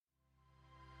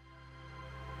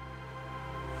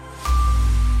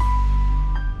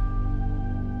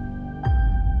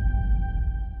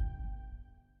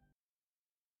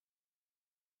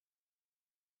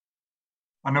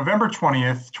On November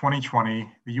 20th, 2020,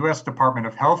 the U.S. Department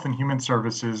of Health and Human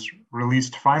Services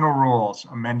released final rules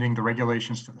amending the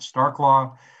regulations to the Stark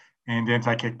Law and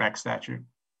anti-kickback statute.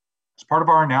 As part of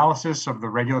our analysis of the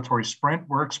regulatory sprint,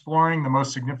 we're exploring the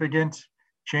most significant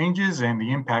changes and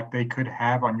the impact they could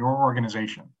have on your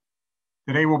organization.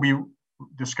 Today, we'll be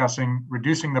discussing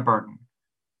reducing the burden,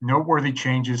 noteworthy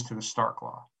changes to the Stark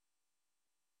Law.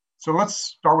 So let's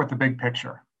start with the big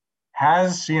picture.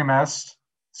 Has CMS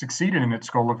succeeded in its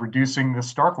goal of reducing the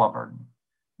Stark Law burden?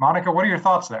 Monica, what are your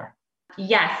thoughts there?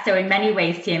 Yes, so in many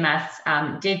ways,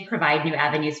 CMS did provide new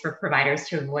avenues for providers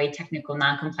to avoid technical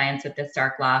noncompliance with the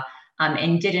Stark Law,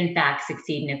 and did in fact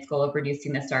succeed in its goal of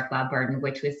reducing the Stark Law burden,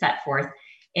 which was set forth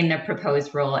in the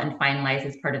proposed rule and finalized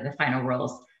as part of the final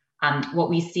rules. What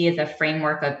we see is a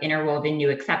framework of interwoven new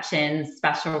exceptions,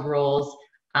 special rules,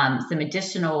 some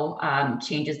additional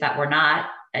changes that were not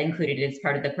included as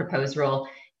part of the proposed rule,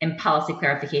 and policy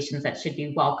clarifications that should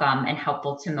be welcome and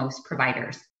helpful to most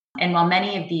providers. And while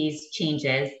many of these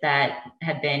changes that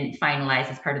have been finalized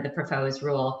as part of the proposed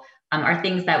rule are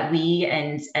things that we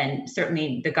and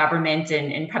certainly the government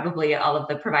and probably all of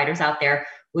the providers out there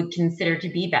would consider to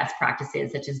be best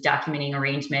practices, such as documenting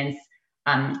arrangements,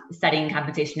 setting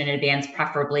compensation in advance,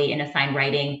 preferably in assigned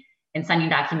writing, and sending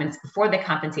documents before the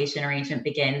compensation arrangement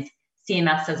begins,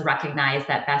 CMS does recognize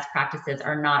that best practices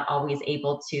are not always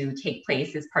able to take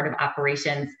place as part of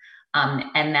operations,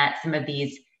 and that some of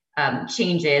these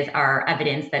changes are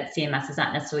evidence that CMS does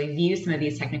not necessarily view some of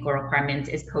these technical requirements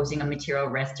as posing a material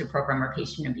risk to program or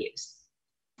patient abuse.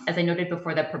 As I noted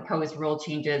before, the proposed rule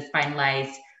changes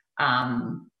finalized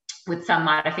with some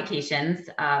modifications.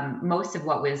 Most of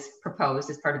what was proposed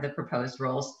as part of the proposed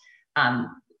rules,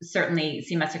 certainly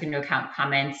CMS took into account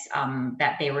comments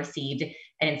that they received,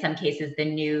 and in some cases, the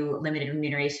new limited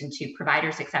remuneration to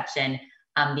providers exception,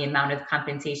 the amount of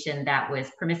compensation that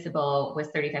was permissible was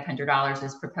 $3,500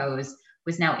 as proposed,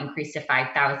 was now increased to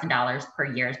 $5,000 per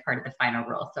year as part of the final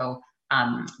rule. So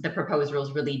the proposed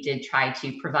rules really did try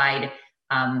to provide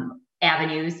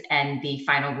avenues, and the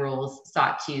final rules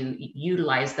sought to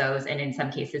utilize those and in some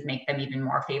cases make them even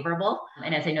more favorable.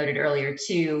 And as I noted earlier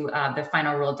too, the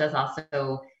final rule does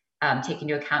also take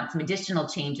into account some additional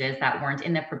changes that weren't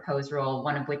in the proposed rule,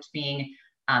 one of which being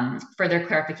further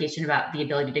clarification about the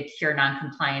ability to cure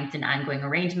noncompliance in ongoing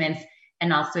arrangements,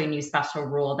 and also a new special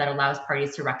rule that allows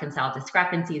parties to reconcile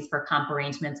discrepancies for comp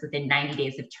arrangements within 90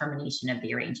 days of termination of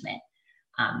the arrangement.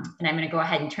 And I'm going to go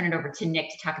ahead and turn it over to Nick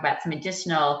to talk about some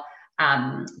additional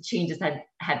changes that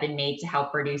have been made to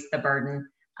help reduce the burden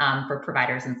for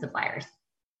providers and suppliers.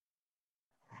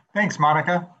 Thanks,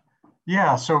 Monica.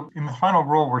 Yeah, so in the final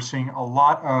rule, we're seeing a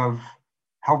lot of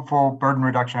helpful burden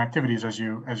reduction activities, as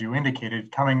you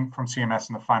indicated, coming from CMS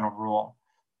in the final rule.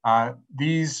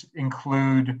 These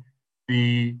include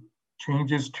the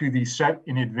changes to the set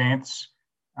in advance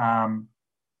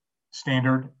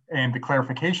standard and the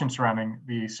clarification surrounding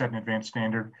the set in advance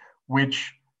standard,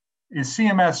 which is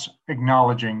CMS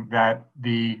acknowledging that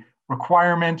the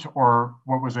requirement, or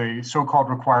what was a so-called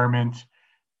requirement,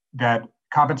 that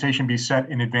compensation be set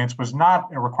in advance was not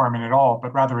a requirement at all,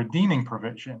 but rather a deeming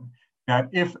provision, that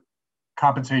if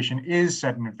compensation is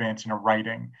set in advance in a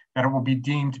writing, that it will be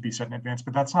deemed to be set in advance,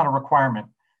 but that's not a requirement,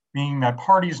 meaning that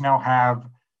parties now have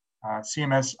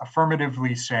CMS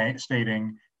affirmatively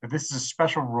stating that this is a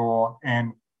special rule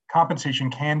and compensation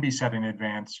can be set in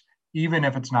advance, even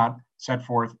if it's not set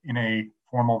forth in a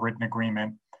formal written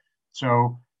agreement.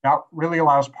 So that really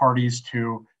allows parties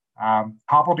to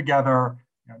cobble together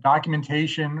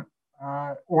documentation,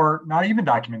 or not even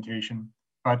documentation,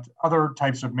 but other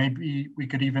types of, maybe we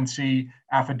could even see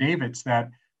affidavits that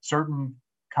certain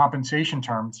compensation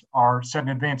terms are set in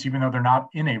advance, even though they're not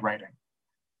in a writing.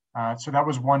 So that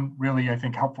was one really, I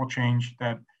think, helpful change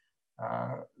that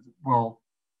will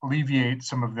alleviate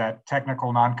some of that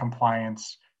technical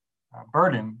noncompliance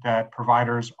burden that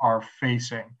providers are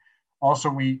facing. Also,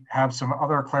 we have some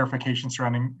other clarifications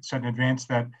surrounding set in advance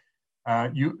that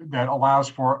that allows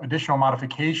for additional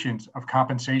modifications of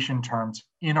compensation terms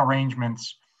in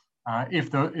arrangements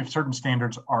if certain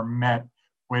standards are met,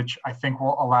 which I think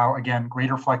will allow, again,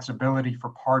 greater flexibility for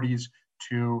parties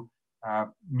to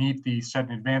meet the set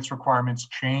in advance requirements,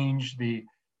 change the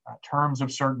terms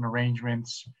of certain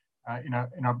arrangements in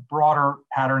a broader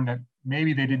pattern that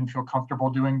maybe they didn't feel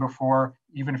comfortable doing before,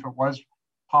 even if it was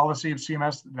policy of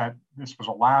CMS that this was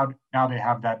allowed. Now they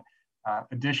have that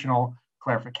additional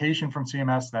clarification from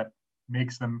CMS that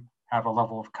makes them have a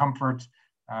level of comfort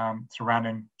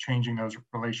surrounding changing those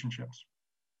relationships.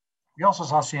 We also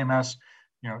saw CMS,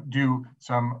 do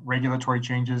some regulatory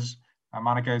changes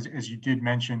Monica, as you did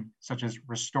mention, such as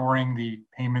restoring the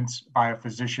payments by a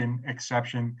physician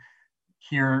exception.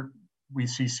 Here we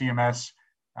see CMS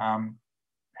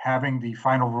having the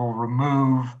final rule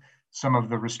remove some of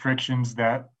the restrictions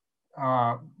that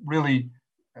really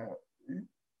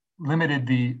limited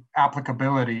the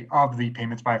applicability of the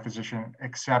payments by a physician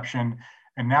exception,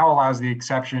 and now allows the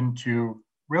exception to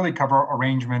really cover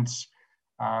arrangements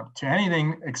to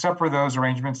anything except for those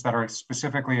arrangements that are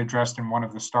specifically addressed in one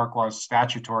of the Stark Law's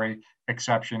statutory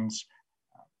exceptions,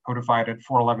 codified at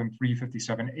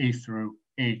 411.357A through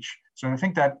H. So I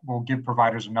think that will give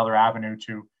providers another avenue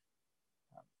to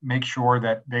make sure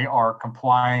that they are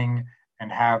complying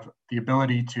and have the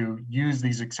ability to use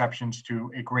these exceptions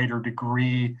to a greater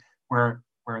degree where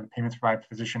the payments by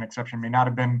physician exception may not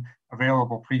have been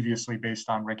available previously based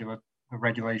on the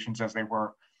regulations as they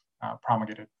were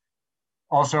promulgated.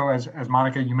 Also, as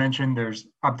Monica, you mentioned, there's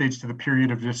updates to the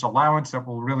period of disallowance that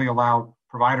will really allow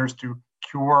providers to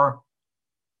cure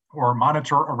or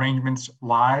monitor arrangements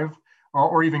live,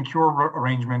 or even cure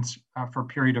arrangements for a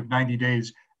period of 90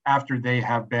 days after they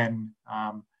have been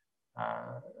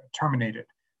terminated.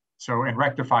 So, and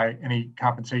rectify any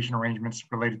compensation arrangements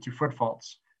related to foot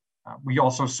faults. We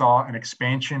also saw an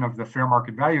expansion of the fair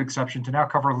market value exception to now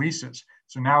cover leases.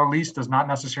 So now a lease does not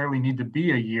necessarily need to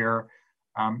be a year,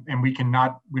 and we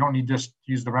don't need to just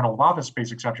use the rental of office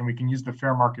space exception. We can use the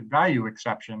fair market value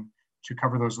exception to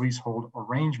cover those leasehold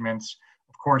arrangements.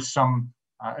 Of course, some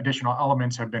additional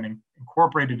elements have been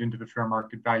incorporated into the fair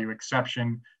market value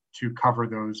exception to cover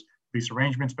those lease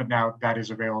arrangements, but now that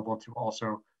is available to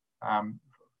also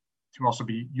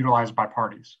be utilized by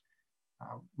parties.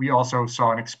 We also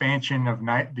saw an expansion of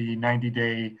the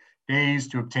 90 days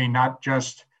to obtain not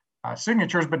just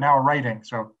signatures, but now a writing.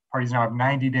 So parties now have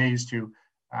 90 days to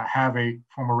have a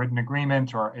formal written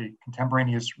agreement or a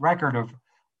contemporaneous record of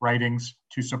writings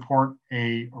to support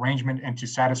a arrangement and to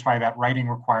satisfy that writing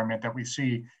requirement that we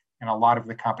see in a lot of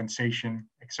the compensation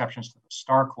exceptions to the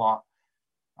Stark Law.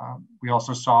 We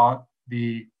also saw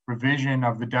the revision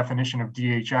of the definition of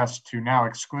DHS to now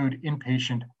exclude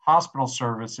inpatient hospital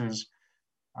services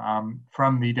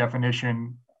from the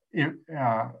definition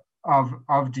of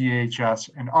DHS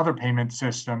and other payment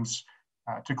systems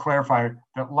to clarify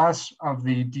that less of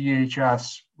the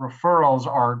DHS referrals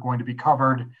are going to be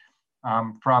covered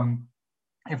from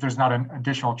if there's not an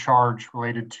additional charge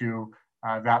related to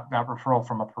that referral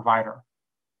from a provider.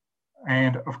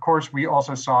 And of course, we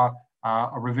also saw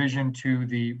a revision to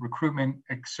the recruitment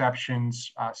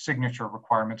exceptions signature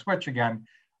requirements, which again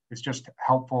is just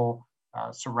helpful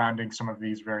surrounding some of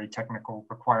these very technical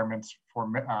requirements for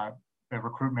the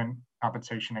recruitment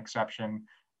compensation exception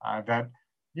that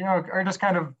are just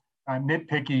kind of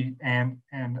nitpicky and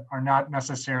are not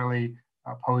necessarily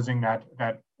posing that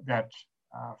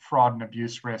fraud and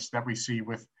abuse risk that we see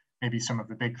with maybe some of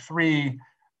the big three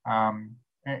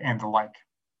and the like.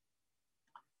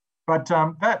 But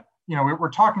we're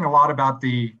talking a lot about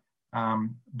the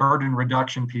burden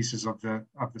reduction pieces of the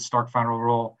Stark final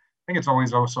rule. I think it's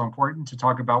always also important to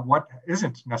talk about what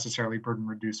isn't necessarily burden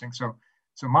reducing. So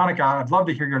Monica, I'd love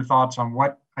to hear your thoughts on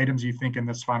what items you think in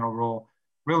this final rule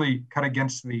really cut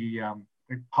against the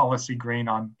policy grain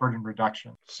on burden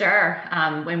reduction. Sure.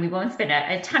 When we won't spend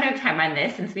a ton of time on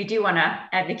this, since we do want to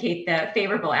advocate the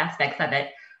favorable aspects of it.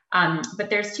 But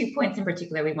there's 2 points in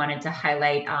particular we wanted to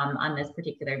highlight on this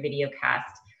particular video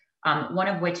cast. One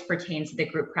of which pertains to the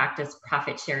group practice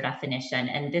profit share definition.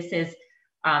 And this is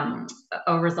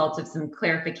a result of some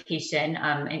clarification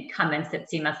and comments that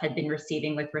CMS had been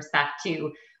receiving with respect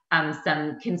to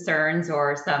some concerns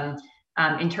or some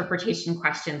interpretation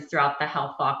questions throughout the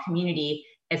health law community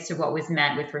as to what was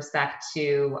meant with respect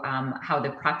to how the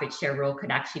profit share rule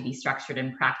could actually be structured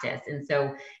in practice. And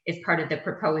so as part of the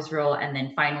proposed rule and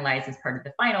then finalized as part of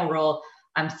the final rule,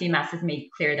 CMS has made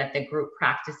clear that the group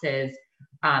practices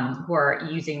who are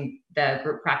using the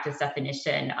group practice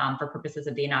definition for purposes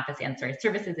of the in-office ancillary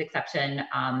services exception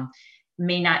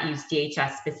may not use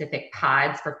DHS specific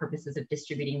pods for purposes of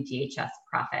distributing DHS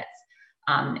profits.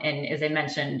 And as I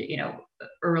mentioned,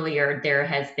 earlier, there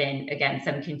has been, again,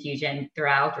 some confusion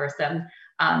throughout or some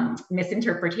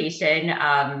misinterpretation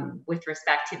with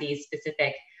respect to these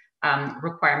specific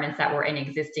requirements that were in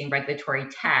existing regulatory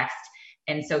text.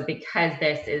 And so because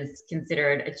this is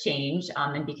considered a change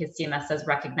and because CMS does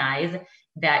recognize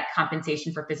that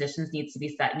compensation for physicians needs to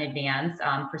be set in advance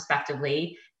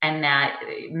prospectively, and that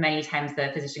many times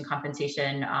the physician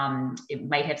compensation, it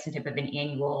might have some type of an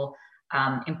annual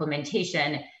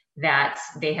implementation, that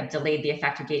they have delayed the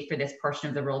effective date for this portion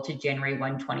of the rule to January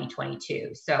 1,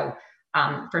 2022. So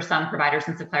for some providers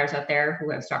and suppliers out there who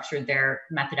have structured their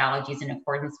methodologies in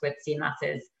accordance with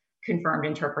CMS's confirmed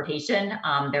interpretation.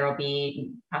 There will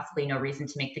be possibly no reason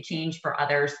to make the change. For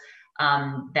others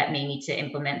that may need to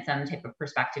implement some type of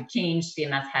prospective change,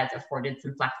 CMS has afforded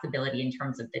some flexibility in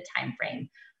terms of the time frame.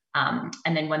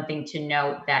 And then one thing to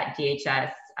note that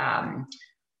DHS,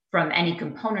 from any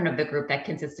component of the group that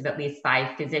consists of at least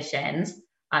 5 physicians,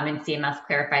 and CMS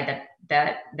clarified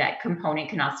that component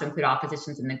can also include all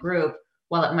physicians in the group.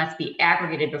 While it must be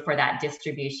aggregated before that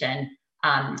distribution,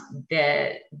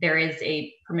 there is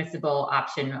a permissible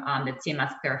option that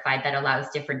CMS clarified that allows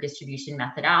different distribution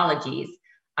methodologies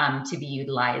to be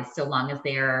utilized, so long as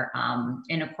they are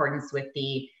in accordance with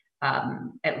the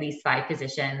at least 5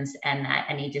 physicians, and that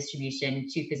any distribution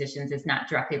to physicians is not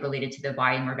directly related to the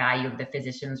volume or value of the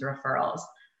physician's referrals.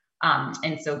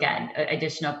 And so again,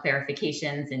 additional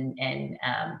clarifications and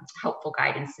helpful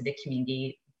guidance to the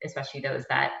community, especially those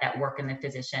that work in the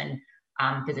physician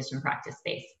practice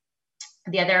space.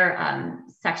 The other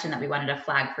section that we wanted to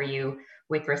flag for you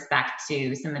with respect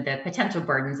to some of the potential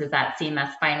burdens is that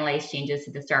CMS finalized changes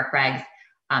to the STARK regs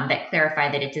that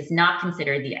clarify that it does not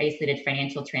consider the isolated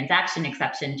financial transaction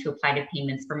exception to apply to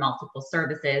payments for multiple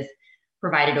services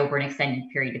provided over an extended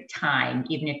period of time,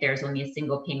 even if there's only a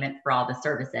single payment for all the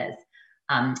services.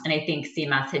 And I think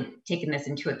CMS had taken this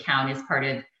into account as part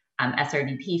of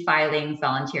SRDP filings,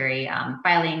 voluntary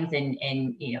filings, and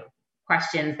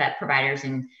questions that providers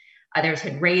and others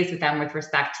had raised with them with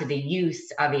respect to the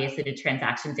use of the isolated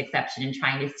transactions exception, and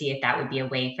trying to see if that would be a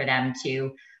way for them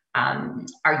to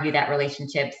argue that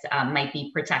relationships might be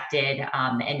protected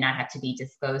and not have to be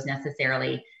disclosed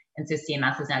necessarily. And so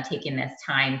CMS has now taken this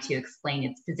time to explain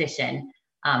its position.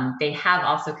 They have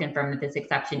also confirmed that this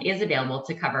exception is available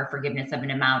to cover forgiveness of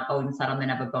an amount owed in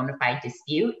settlement of a bona fide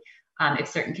dispute if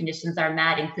certain conditions are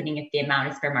met, including if the amount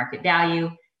is fair market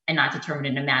value and not determined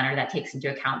in a manner that takes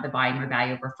into account the volume or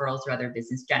value of referrals or other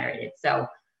business generated. So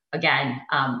again,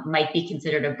 might be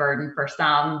considered a burden for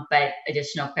some, but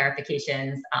additional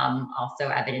clarifications also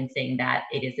evidencing that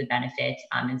it is a benefit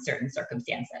in certain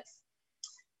circumstances.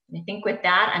 And I think with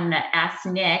that, I'm going to ask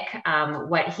Nick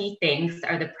what he thinks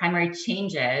are the primary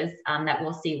changes that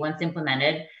we'll see once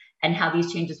implemented, and how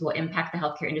these changes will impact the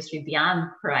healthcare industry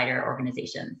beyond provider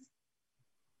organizations.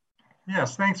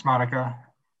 Yes, thanks, Monica.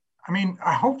 I mean,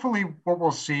 hopefully what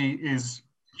we'll see is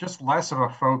just less of a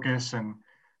focus and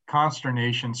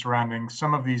consternation surrounding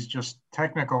some of these just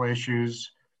technical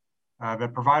issues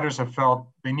that providers have felt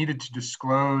they needed to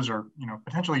disclose or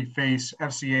potentially face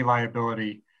FCA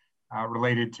liability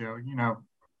related to.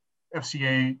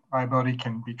 FCA liability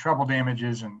can be treble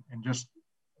damages and just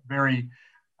very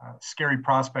scary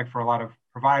prospect for a lot of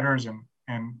providers,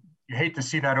 and you hate to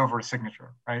see that over a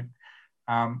signature, right?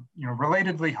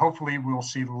 Relatedly, hopefully we'll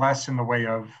see less in the way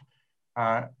of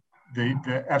the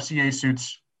FCA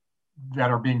suits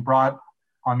that are being brought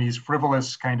on these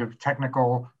frivolous kind of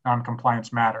technical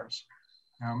non-compliance matters.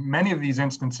 Many of these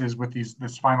instances with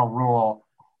this final rule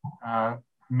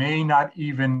may not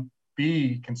even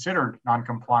be considered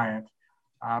non-compliant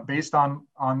based on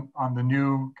the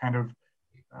new kind of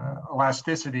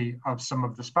elasticity of some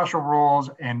of the special rules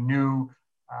and new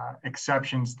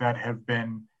exceptions that have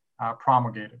been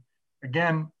promulgated.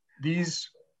 Again,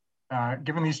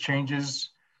 given these changes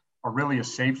are really a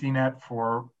safety net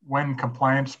for when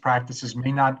compliance practices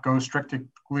may not go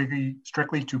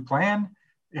strictly to plan.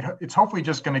 It's hopefully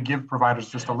just going to give providers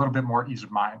just a little bit more ease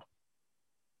of mind.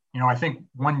 I think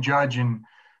one judge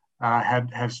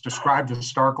has described the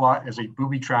Stark Law as a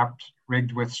booby trap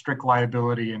rigged with strict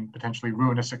liability and potentially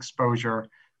ruinous exposure.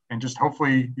 And just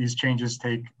hopefully these changes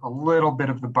take a little bit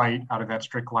of the bite out of that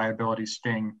strict liability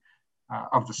sting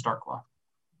of the Stark Law.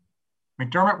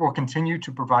 McDermott will continue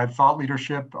to provide thought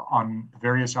leadership on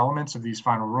various elements of these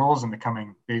final rules in the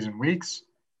coming days and weeks.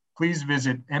 Please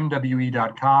visit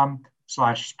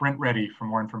mwe.com/sprintready for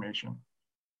more information.